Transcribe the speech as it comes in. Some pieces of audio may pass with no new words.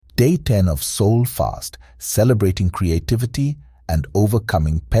Day 10 of Soul Fast, Celebrating Creativity and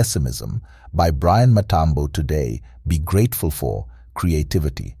Overcoming Pessimism by Brian Matambo. Today, be grateful for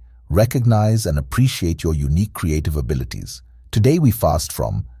creativity. Recognize and appreciate your unique creative abilities. Today we fast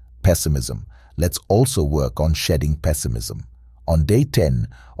from pessimism. Let's also work on shedding pessimism. On day 10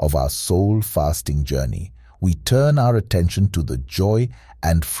 of our soul fasting journey, we turn our attention to the joy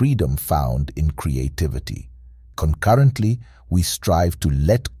and freedom found in creativity. Concurrently, we strive to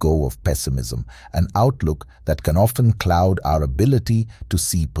let go of pessimism, an outlook that can often cloud our ability to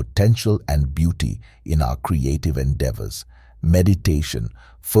see potential and beauty in our creative endeavors. Meditation,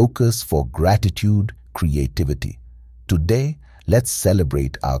 focus for gratitude, creativity. Today, let's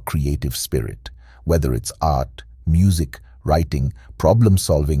celebrate our creative spirit. Whether it's art, music, writing,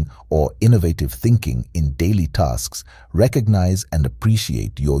 problem-solving, or innovative thinking in daily tasks, recognize and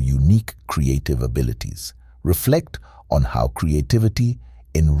appreciate your unique creative abilities. Reflect on how creativity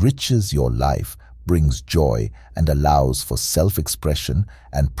enriches your life, brings joy, and allows for self-expression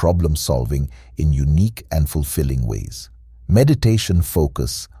and problem-solving in unique and fulfilling ways. Meditation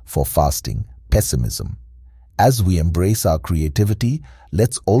focus for fasting, pessimism. As we embrace our creativity,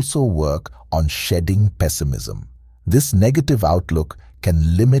 let's also work on shedding pessimism. This negative outlook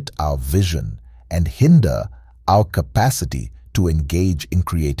can limit our vision and hinder our capacity to engage in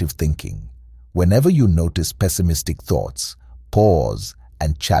creative thinking. Whenever you notice pessimistic thoughts, pause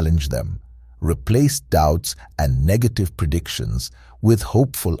and challenge them. Replace doubts and negative predictions with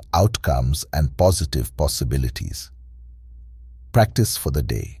hopeful outcomes and positive possibilities. Practice for the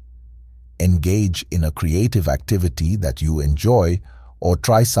day. Engage in a creative activity that you enjoy or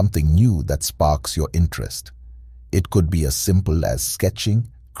try something new that sparks your interest. It could be as simple as sketching,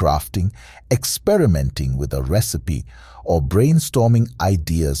 crafting, experimenting with a recipe, or brainstorming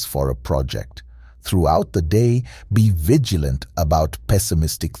ideas for a project. Throughout the day, be vigilant about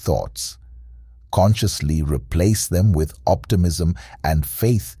pessimistic thoughts. Consciously replace them with optimism and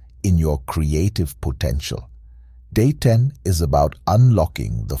faith in your creative potential. Day 10 is about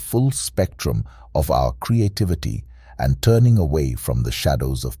unlocking the full spectrum of our creativity and turning away from the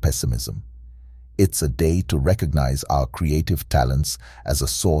shadows of pessimism. It's a day to recognize our creative talents as a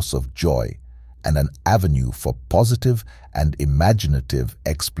source of joy and an avenue for positive and imaginative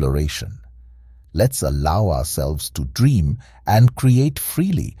exploration. Let's allow ourselves to dream and create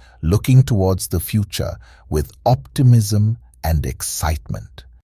freely, looking towards the future with optimism and excitement.